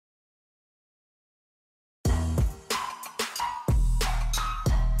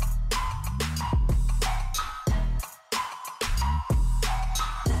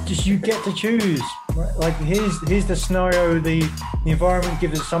just you get to choose. Right? Like here's the scenario. The environment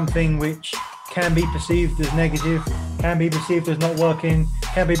gives us something which can be perceived as negative, can be perceived as not working,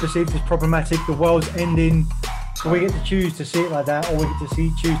 can be perceived as problematic. The world's ending. So we get to choose to see it like that, or we get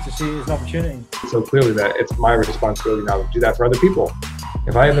to choose to see it as an opportunity. So clearly that it's my responsibility now to do that for other people.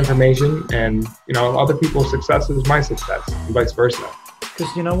 If I have information and, other people's success is my success and vice versa.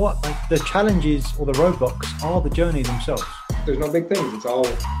 Because you know what? Like the challenges or the roadblocks are the journey themselves. There's no big things. It's all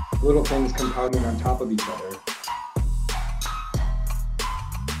little things compounding on top of each other.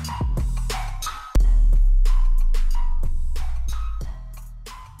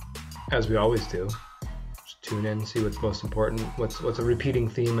 As we always do. Tune in, see what's most important, what's a repeating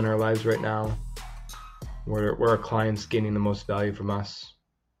theme in our lives right now, where our clients gaining the most value from us.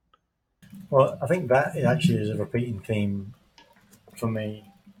 Well, I think that actually is a repeating theme for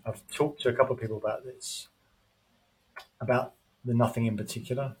me. I've talked to a couple of people about this, about the nothing in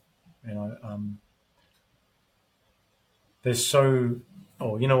particular. There's so.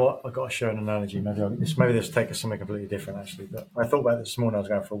 Oh, you know what? I've got to share an analogy. Maybe this take us somewhere completely different, actually. But I thought about this morning. I was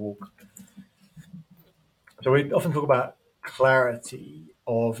going for a walk. So we often talk about clarity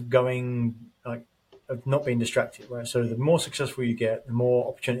of of not being distracted, right? So the more successful you get, the more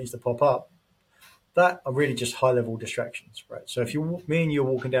opportunities that pop up. That are really just high-level distractions, right? So if me and you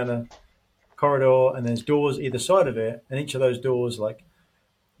are walking down a corridor and there's doors either side of it, and each of those doors, like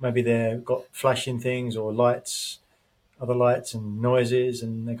maybe they've got flashing things or lights, other lights and noises,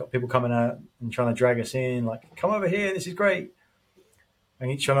 and they've got people coming out and trying to drag us in, like, come over here, this is great. And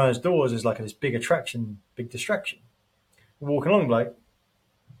each one of those doors is like this big attraction, big distraction. We're walking along, like,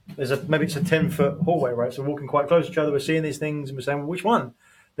 maybe it's a 10-foot hallway, right? So we're walking quite close to each other, we're seeing these things, and we're saying, well, which one?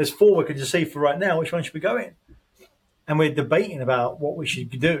 There's 4 we could just see for right now, which one should we go in? And we're debating about what we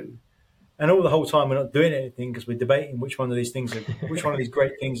should do. And all the whole time we're not doing anything because we're debating which one of these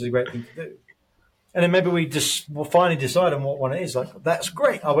great things is a great thing to do. And then maybe we'll finally decide on what one it is. Like, that's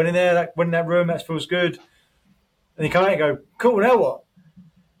great. I went in there, went in that room, that feels good. And you come out and go, cool, now what?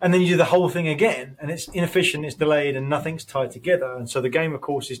 And then you do the whole thing again, and it's inefficient, it's delayed, and nothing's tied together. And so the game, of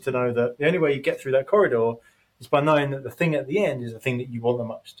course, is to know that the only way you get through that corridor is by knowing that the thing at the end is the thing that you want the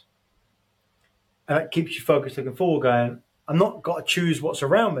most. And that keeps you focused, looking forward, going, I'm not got to choose what's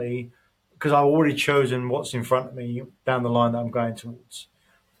around me because I've already chosen what's in front of me down the line that I'm going towards.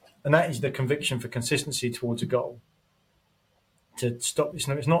 And that is the conviction for consistency towards a goal. To stop, it's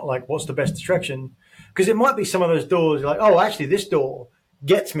not like, what's the best distraction? Because it might be some of those doors, you're like, oh, actually, this door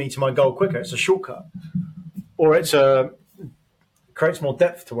gets me to my goal quicker. It's a shortcut, or creates more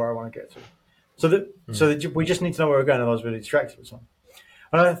depth to where I want to get to. So that we just need to know where we're going. Otherwise, we're distracted with something.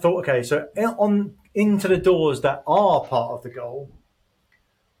 And I thought, okay, so into the doors that are part of the goal.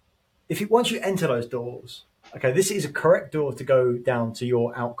 Once you enter those doors, okay, this is a correct door to go down to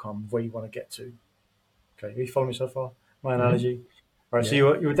your outcome where you want to get to. Okay, you follow me so far? My analogy, mm-hmm. Right? Yeah. So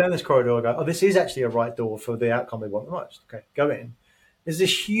you were down this corridor. I go, oh, this is actually a right door for the outcome we want the most. Okay, go in. There's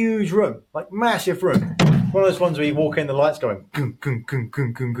this huge room, like massive room. One of those ones where you walk in, the lights going, gung, gung, gung,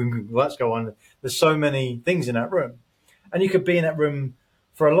 gung, gung, gung, gung. The lights go on. There's so many things in that room. And you could be in that room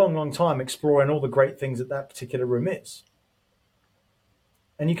for a long, long time exploring all the great things that particular room is.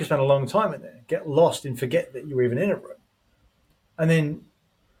 And you could spend a long time in there, get lost and forget that you were even in a room. And then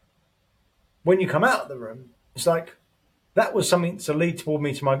when you come out of the room, it's like, that was something to lead toward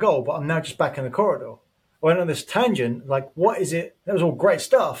me to my goal, but I'm now just back in the corridor. I went on this tangent, like, what is it? That was all great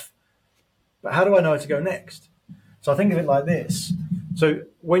stuff, but how do I know where to go next? So I think of it like this. So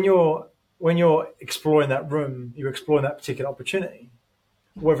when you're exploring that room, you're exploring that particular opportunity,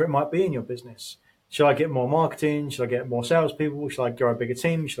 whatever it might be in your business. Should I get more marketing? Should I get more salespeople? Should I grow a bigger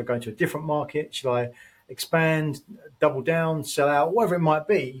team? Should I go into a different market? Should I expand, double down, sell out, whatever it might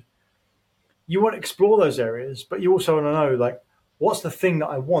be? You want to explore those areas, but you also want to know, like, what's the thing that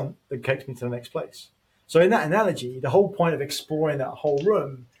I want that takes me to the next place? So in that analogy, the whole point of exploring that whole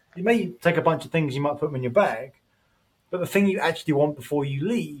room, you may take a bunch of things, you might put them in your bag, but the thing you actually want before you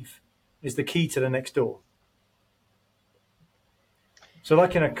leave is the key to the next door. So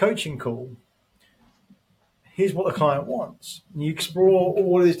like in a coaching call, here's what the client wants. And you explore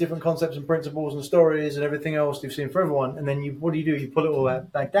all of these different concepts and principles and stories and everything else you've seen for everyone. And then what do? You pull it all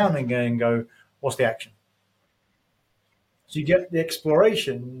back down again and go, what's the action? So you get the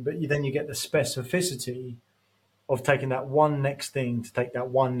exploration, but then you get the specificity of taking that one next thing to take that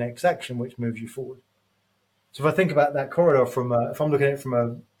one next action, which moves you forward. So if I think about that corridor if I'm looking at it from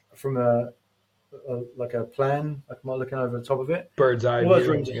a plan, like I'm looking over the top of it. Bird's eye. All those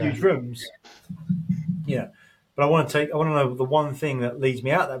rooms are huge rooms. Yeah. But I want to know the one thing that leads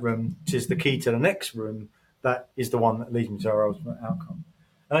me out of that room, which is the key to the next room, that is the one that leads me to our ultimate outcome.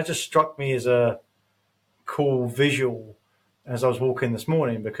 And that just struck me as a cool visual as I was walking this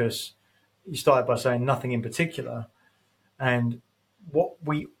morning, because you started by saying nothing in particular. And what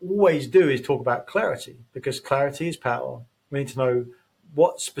we always do is talk about clarity, because clarity is power. We need to know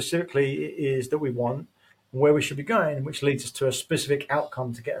what specifically it is that we want and where we should be going, which leads us to a specific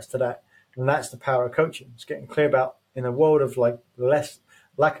outcome to get us to that. And that's the power of coaching. It's getting clear about, in a world of like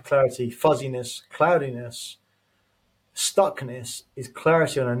lack of clarity, fuzziness, cloudiness, stuckness, is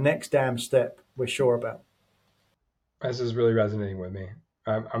clarity on the next damn step we're sure about. This is really resonating with me.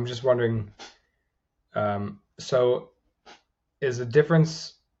 I'm just wondering, so is the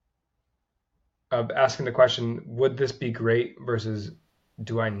difference of asking the question, would this be great, versus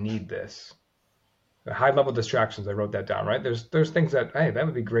do I need this? The high level distractions, I wrote that down, right? There's things that, hey, that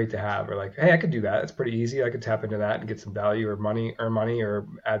would be great to have, or like, hey, I could do that. It's pretty easy. I could tap into that and get some value or money, earn money, or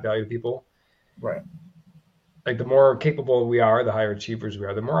add value to people. Right. Like the more capable we are, the higher achievers we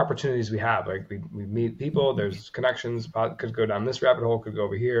are, the more opportunities we have. Like we meet people, there's connections, could go down this rabbit hole, could go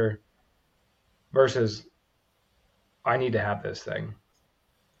over here, versus I need to have this thing.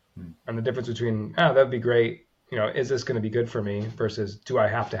 And the difference between, that'd be great, is this going to be good for me, versus do I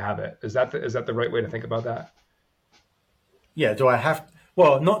have to have it? Is that the right way to think about that? Yeah. Not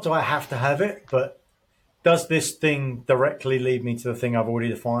do I have to have it, but does this thing directly lead me to the thing I've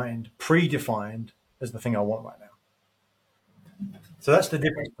already predefined as the thing I want right now? So that's the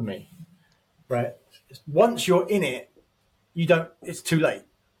difference for me, right? Once you're in it, it's too late.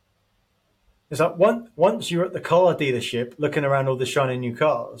 It's like once you're at the car dealership looking around all the shiny new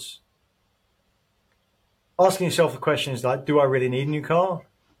cars, asking yourself the question is like, do I really need a new car?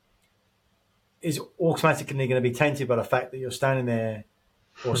 Is automatically going to be tainted by the fact that you're standing there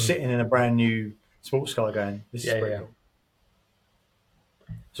or sitting in a brand new sports car going, this is pretty cool.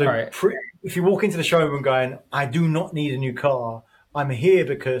 So right. If you walk into the showroom going, I do not need a new car, I'm here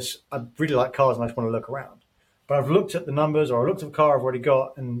because I really like cars and I just want to look around. But I've looked at the numbers, or I looked at the car I've already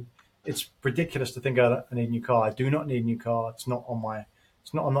got, and it's ridiculous to think I need a new car. I do not need a new car. I'm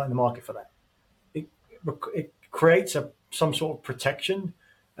not in the market for that. It creates some sort of protection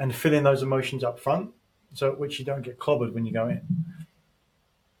and fill in those emotions up front, so at which you don't get clobbered when you go in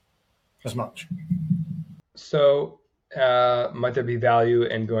as much. So might there be value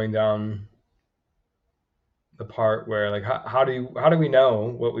in going down the part where, like, how do we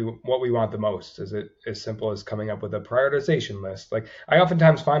know what we want the most? Is it as simple as coming up with a prioritization list? Like, I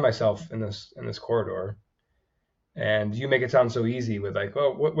oftentimes find myself in this corridor, and you make it sound so easy with like,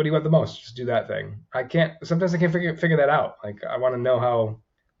 oh, what do you want the most? Just do that thing. Sometimes I can't figure that out. Like, I want to know how,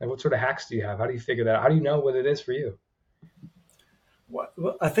 like, what sort of hacks do you have? How do you figure that out? How do you know what it is for you?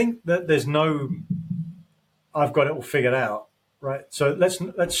 Well, I think that there's no, I've got it all figured out, right? So let's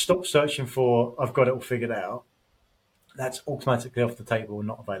stop searching for I've got it all figured out. That's automatically off the table and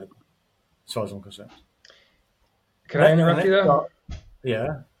not available, as far as I'm concerned. Can I interrupt you though?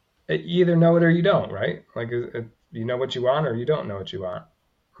 Yeah. You either know it or you don't, right? Like, you know what you want or you don't know what you want.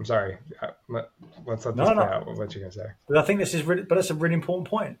 I'm sorry. Let's let this play out. What you gonna say? But I think this is really, but that's a really important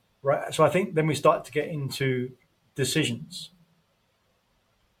point, right? So I think then we start to get into decisions.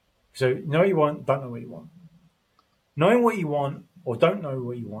 So know what you want, don't know what you want. Knowing what you want or don't know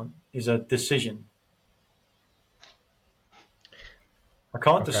what you want is a decision. I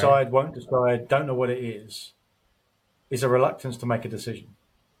can't decide, won't decide, don't know what it is a reluctance to make a decision.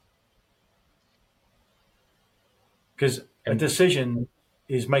 Because a decision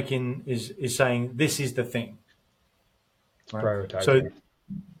is saying this is the thing. Right? Prioritizing. So,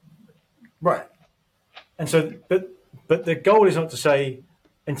 right. And so, but the goal is not to say,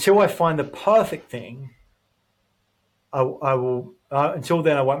 until I find the perfect thing, I will. Until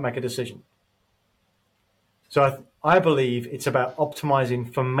then, I won't make a decision. So I believe it's about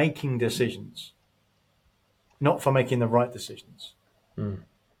optimizing for making decisions, not for making the right decisions. All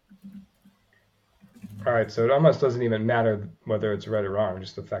right, so it almost doesn't even matter whether it's right or wrong,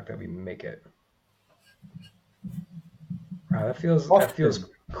 just the fact that we make it. That feels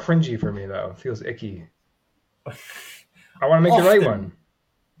cringy for me, though. It feels icky. I want to make the right one.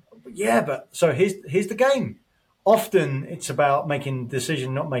 Yeah, but so here's the game. Often it's about making the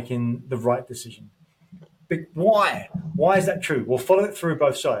decision, not making the right decision. But why? Why is that true? We'll follow it through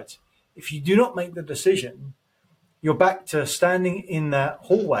both sides. If you do not make the decision, you're back to standing in that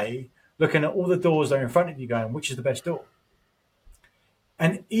hallway, looking at all the doors that are in front of you going, which is the best door?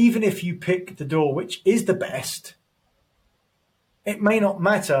 And even if you pick the door which is the best, it may not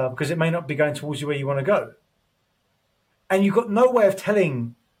matter because it may not be going towards you where you want to go. And you've got no way of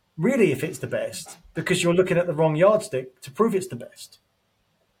telling really if it's the best because you're looking at the wrong yardstick to prove it's the best.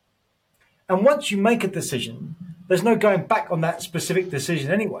 And once you make a decision, there's no going back on that specific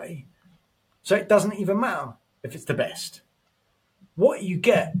decision anyway. So it doesn't even matter if it's the best. What you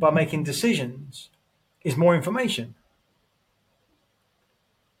get by making decisions is more information.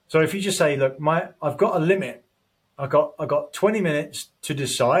 So if you just say, look, I've got a limit. I got 20 minutes to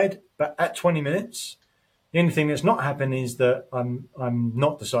decide, but at 20 minutes, the only thing that's not happening is that I'm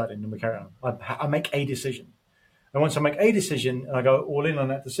not deciding and we carry on. I make a decision. And once I make a decision and I go all in on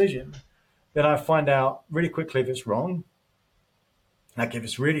that decision, then I find out really quickly if it's wrong. Like if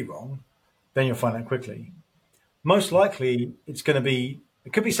it's really wrong, then you'll find out quickly. Most likely, it could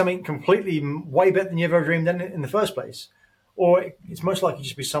be something completely way better than you ever dreamed in the first place. Or it's most likely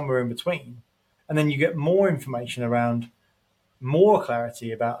just be somewhere in between. And then you get more information around more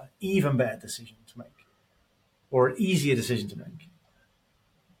clarity about an even better decision to make or an easier decision to make.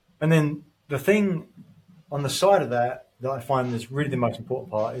 And then the thing on the side of that I find is really the most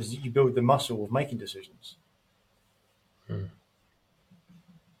important part is that you build the muscle of making decisions.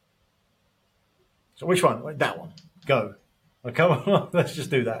 So which one? That one. Go. Okay, let's just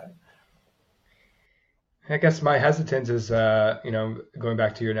do that. I guess my hesitance is, going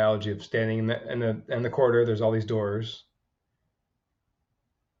back to your analogy of standing in the corridor. There's all these doors.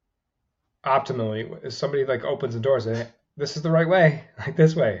 Optimally, if somebody like opens the door and says, "This is the right way, like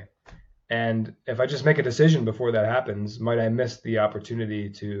this way," and if I just make a decision before that happens, might I miss the opportunity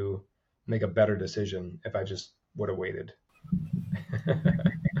to make a better decision if I just would have waited?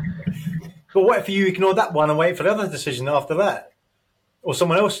 But what if you ignore that one and wait for the other decision after that, or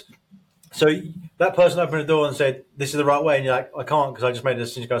someone else? So that person opened the door and said, "This is the right way," and you're like, "I can't because I just made a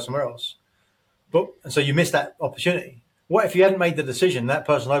decision to go somewhere else." And so you missed that opportunity. What if you hadn't made the decision? That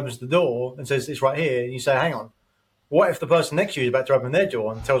person opens the door and says, "It's right here," and you say, "Hang on." What if the person next to you is about to open their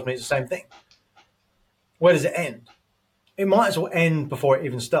door and tells me it's the same thing? Where does it end? It might as well end before it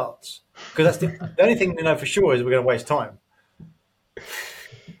even starts, because that's the only thing we know for sure is we're going to waste time.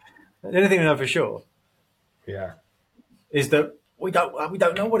 The only thing we know for sure, is that we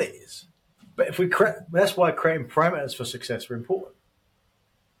don't know what it is. But if that's why creating parameters for success are important,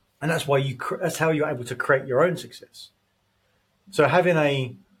 and that's why that's how you're able to create your own success. So having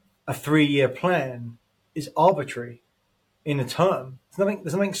a 3-year plan is arbitrary in a term.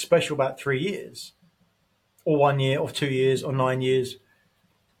 There's nothing special about 3 years, or 1 year, or 2 years, or 9 years.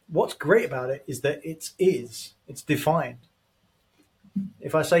 What's great about it is that it's defined.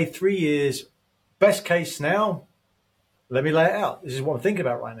 If I say 3 years, best case now, let me lay it out. This is what I'm thinking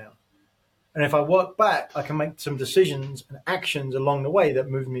about right now. And if I work back, I can make some decisions and actions along the way that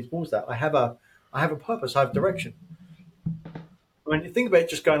move me towards that. I have a purpose. I have direction. When you think about it,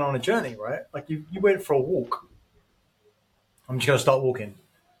 just going on a journey, right? Like you went for a walk. I'm just going to start walking.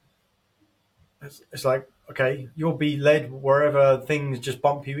 It's like, okay, you'll be led wherever things just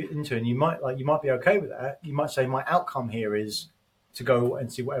bump you into, and you might be okay with that. You might say, my outcome here is to go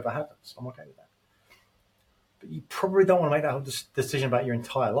and see whatever happens. I'm okay with that. But you probably don't want to make that whole decision about your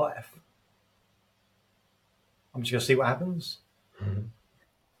entire life. I'm just going to see what happens. Mm-hmm.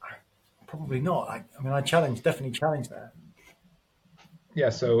 Probably not. I definitely challenge that. Yeah.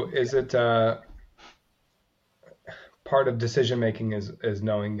 So is it part of decision making is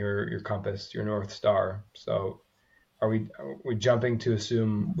knowing your compass, your North Star? So are we jumping to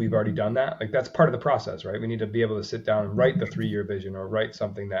assume we've already done that? Like that's part of the process, right? We need to be able to sit down and write the 3-year vision, or write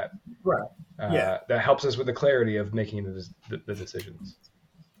something that that helps us with the clarity of making the decisions.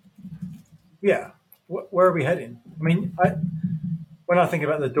 Yeah. Where are we heading? I mean, when I think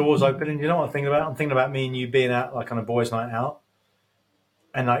about the doors opening, you know what I'm thinking about? I'm thinking about me and you being out like on a boys' night out,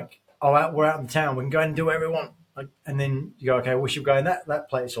 and like, we're out in town. We can go and do whatever we want. Like, and then you go, okay, we should go in that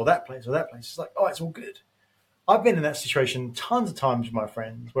place or that place or that place. It's like, oh, it's all good. I've been in that situation tons of times with my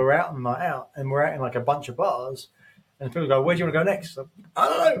friends where we're out on a night out and we're out in like a bunch of bars, and people go, where do you want to go next? Like, I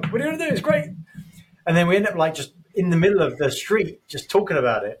don't know. What are you going to do? It's great. And then we end up like just in the middle of the street, just talking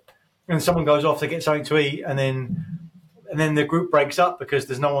about it. And someone goes off to get something to eat, and then the group breaks up because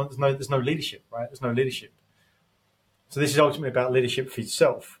there's no leadership, right? There's no leadership. So this is ultimately about leadership for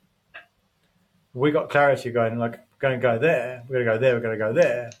yourself. We got clarity going, like, we're going to go there, we're going to go there, we're going to go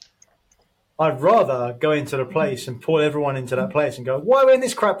there. I'd rather go into the place and pull everyone into that place and go, why are we in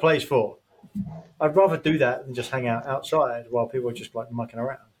this crap place for? I'd rather do that than just hang out outside while people are just like mucking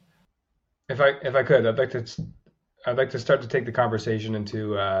around. If I could, I'd like to start to take the conversation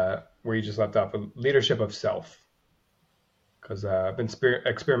into where you just left off, leadership of self. Because I've been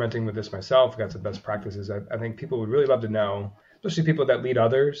experimenting with this myself. I've got some best practices. I think people would really love to know, especially people that lead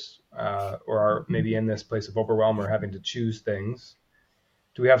others or are maybe in this place of overwhelm or having to choose things.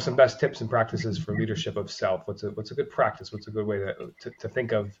 Do we have some best tips and practices for leadership of self? What's a good practice? What's a good way to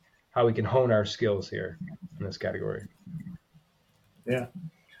think of how we can hone our skills here in this category. Yeah.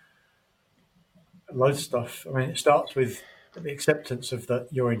 Loads of stuff. I mean, it starts with the acceptance of that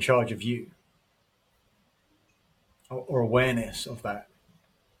you're in charge of you, or awareness of that.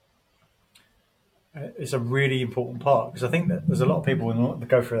 It's a really important part, because I think that there's a lot of people that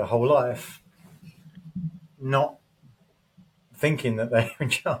go through their whole life not thinking that they're in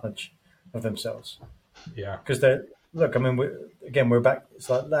charge of themselves. Yeah. Because look, I mean, we're back. It's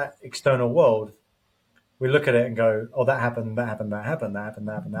like that external world. We look at it and go, "Oh, that happened, that happened, that happened, that happened,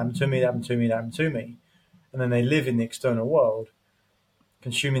 that happened, that happened to me, that happened to me, that happened to me," and then they live in the external world,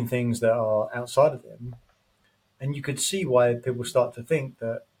 consuming things that are outside of them. And you could see why people start to think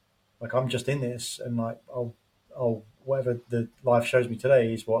that, like, I'm just in this, and like, oh, whatever the life shows me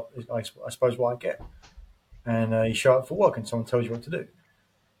today is what I suppose what I get. And you show up for work, and someone tells you what to do,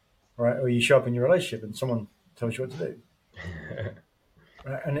 right? Or you show up in your relationship, and someone tells you what to do.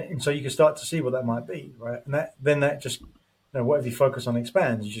 Right? And so you can start to see what that might be, right? And that just, whatever you focus on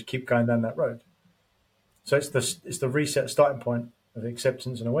expands. You just keep going down that road. So it's the reset starting point of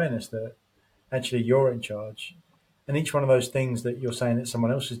acceptance and awareness that actually you're in charge, and each one of those things that you're saying it's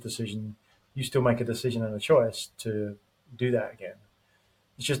someone else's decision, you still make a decision and a choice to do that again.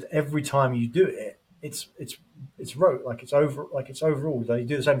 It's just every time you do it, it's rote, like it's overall. Like you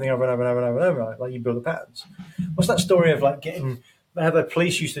do the same thing over and over and over and over and over, like you build the patterns. What's that story of like how the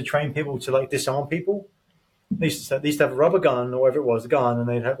police used to train people to like disarm people? They used to have a rubber gun or whatever it was, the gun, and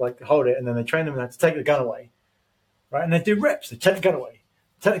they'd have like hold it, and then they train them to take the gun away, right? And they do reps. They take the gun away,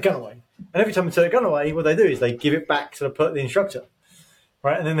 and every time they take the gun away, what they do is they give it back to the instructor,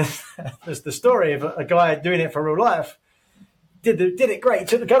 right? And then there's the story of a guy doing it for real life. Did it great,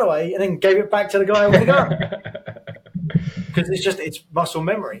 took the gun away, and then gave it back to the guy with the gun. Because it's muscle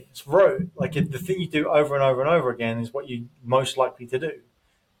memory. It's rote. Like the thing you do over and over and over again is what you're most likely to do.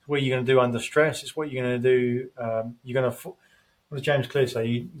 It's what you're going to do under stress. It's what you're going to do. You're going to. What does James Clear say?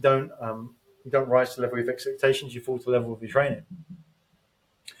 You don't rise to the level of your expectations. You fall to the level of your training.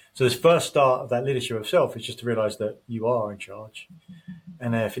 So this first start of that leadership of self is just to realize that you are in charge.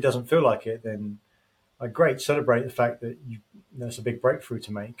 And if it doesn't feel like it, then great, celebrate the fact that that's a big breakthrough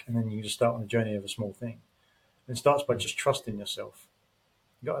to make, and then you just start on a journey of a small thing. And it starts by just trusting yourself.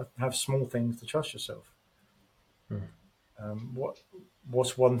 You've got to have small things to trust yourself.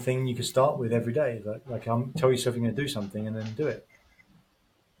 What's one thing you can start with every day? Tell yourself you're going to do something and then do it.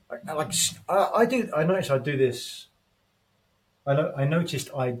 I noticed I do this. I noticed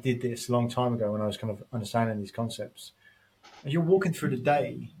I did this a long time ago when I was kind of understanding these concepts. As you're walking through the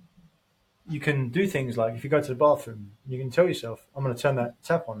day, you can do things like, if you go to the bathroom, you can tell yourself, I'm going to turn that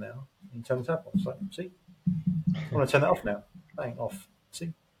tap on now. And turn the tap on. It's like, see? I'm going to turn that off now. Bang, off.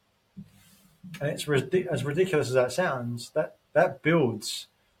 See? And it's as ridiculous as that sounds, that builds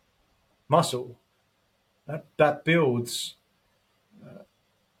muscle. That builds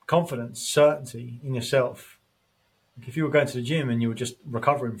confidence, certainty in yourself. Like if you were going to the gym and you were just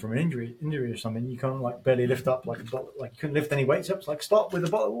recovering from an injury or something, you can't like barely lift up like you couldn't lift any weights up. It's like, start with a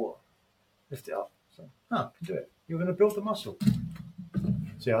bottle of water. Lift it up. So, can do it. You're going to build the muscle.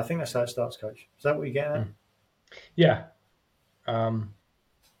 So yeah, I think that's how it starts, Coach. Is that what you're getting at? Yeah.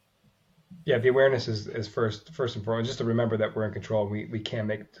 The awareness is first and foremost, just to remember that we're in control. We can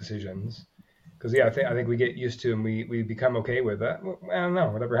make decisions. Because I think we get used to and we become okay with that. Well, I don't know.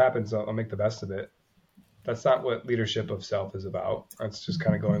 Whatever happens, I'll make the best of it. That's not what leadership of self is about. It's just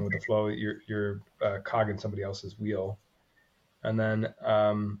kind of going with the flow. You're cog in somebody else's wheel. And then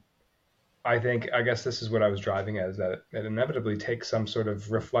I guess this is what I was driving at, is that it inevitably takes some sort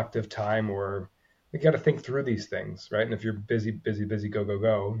of reflective time, or we got to think through these things, right? And if you're busy,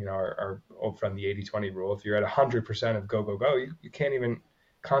 go, our old friend, the 80-20 rule, if you're at 100% of go, you can't even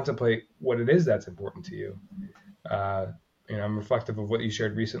contemplate what it is that's important to you. I'm reflective of what you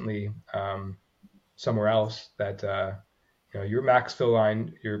shared recently somewhere else, that your max fill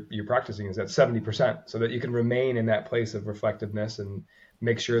line you're practicing is at 70%, so that you can remain in that place of reflectiveness and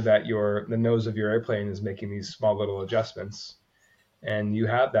make sure that the nose of your airplane is making these small little adjustments, and you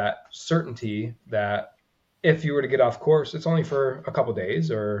have that certainty that if you were to get off course, it's only for a couple days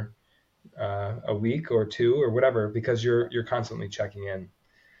or a week or two or whatever, because you're constantly checking in.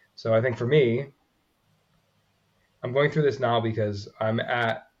 So I think for me, I'm going through this now because I'm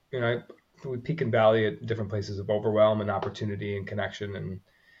at we peak and valley at different places of overwhelm and opportunity and connection,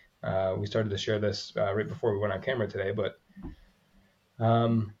 and we started to share this right before we went on camera today, but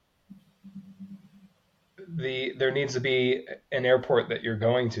there needs to be an airport that you're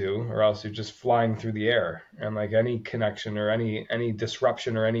going to, or else you're just flying through the air. And like any connection or any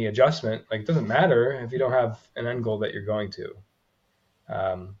disruption or any adjustment, like it doesn't matter if you don't have an end goal that you're going to.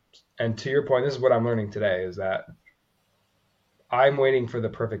 And to your point, this is what I'm learning today, is that I'm waiting for the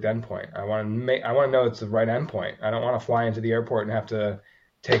perfect endpoint. I want to know it's the right endpoint. I don't want to fly into the airport and have to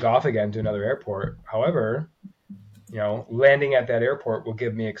take off again to another airport. However, landing at that airport will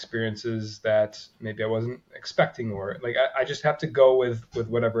give me experiences that maybe I wasn't expecting, or like I just have to go with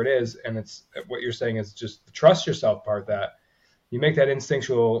whatever it is. And it's what you're saying is just the trust yourself part, that you make that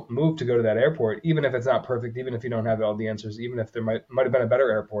instinctual move to go to that airport, even if it's not perfect, even if you don't have all the answers, even if there might have been a better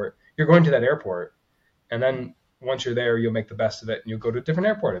airport, you're going to that airport. And then once you're there, you'll make the best of it, and you'll go to a different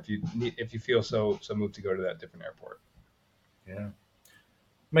airport if you feel so moved to go to that different airport. Yeah.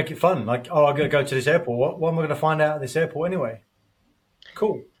 Make it fun. Like, I'm going to go to this airport. What am I going to find out at this airport anyway?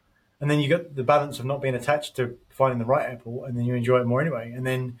 Cool. And then you get the balance of not being attached to finding the right airport, and then you enjoy it more anyway. And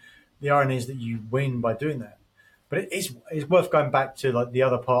then the irony is that you win by doing that. But it's worth going back to like the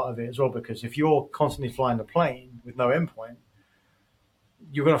other part of it as well, because if you're constantly flying the plane with no endpoint,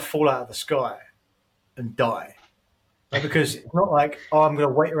 you're going to fall out of the sky and die. Because it's not like, I'm going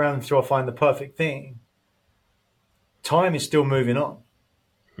to wait around until I find the perfect thing. Time is still moving on.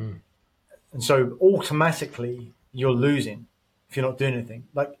 And so automatically you're losing if you're not doing anything.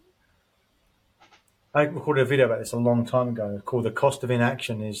 Like, I recorded a video about this a long time ago called "The Cost of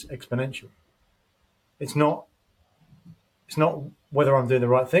Inaction is Exponential." It's not whether I'm doing the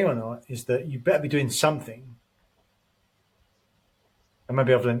right thing or not. It's that you better be doing something. And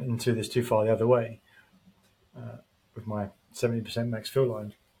maybe I've leaned into this too far the other way with my 70% max fill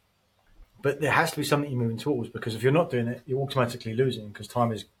line. But there has to be something you're moving towards, because if you're not doing it, you're automatically losing, because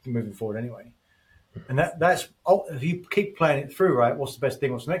time is moving forward anyway. And that's if you keep playing it through, right? What's the best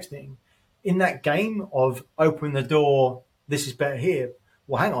thing? What's the next thing? In that game of opening the door, this is better here.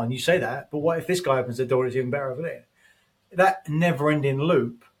 Well, hang on, you say that, but what if this guy opens the door and it's even better over there? That never-ending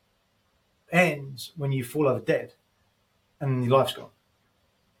loop ends when you fall over dead and your life's gone.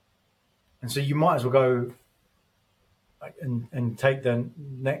 And so you might as well go and take the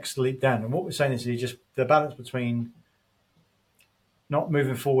next leap down. And what we're saying is just the balance between not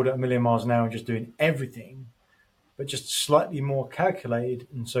moving forward at 1,000,000 miles an hour and just doing everything, but just slightly more calculated,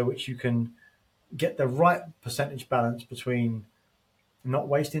 and so which you can get the right percentage balance between not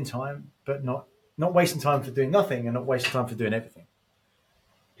wasting time, but not wasting time for doing nothing, and not wasting time for doing everything.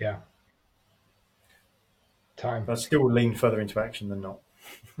 Yeah. Time. But still lean further into action than not.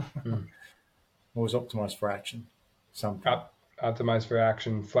 Always optimize for action. Something. Optimize for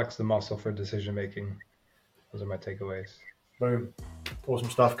action, flex the muscle for decision making. Those are my takeaways. Boom. Awesome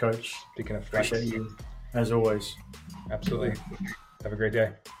stuff, Coach. Speaking of flex. Appreciate you, as always. Absolutely. Have a great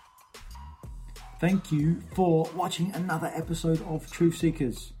day. Thank you for watching another episode of Truth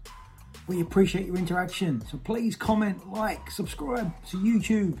Seekers. We appreciate your interaction. So please comment, like, subscribe to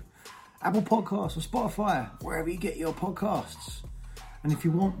YouTube, Apple Podcasts, or Spotify, wherever you get your podcasts. And if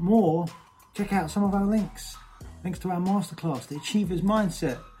you want more, check out some of our links. Links to our masterclass, The Achiever's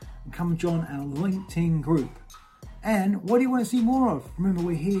Mindset, and come join our LinkedIn group. And what do you want to see more of? Remember,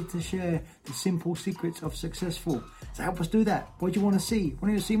 we're here to share the simple secrets of successful. So help us do that. What do you want to see? What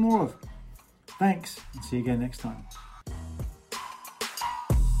do you want to see more of? Thanks, and see you again next time.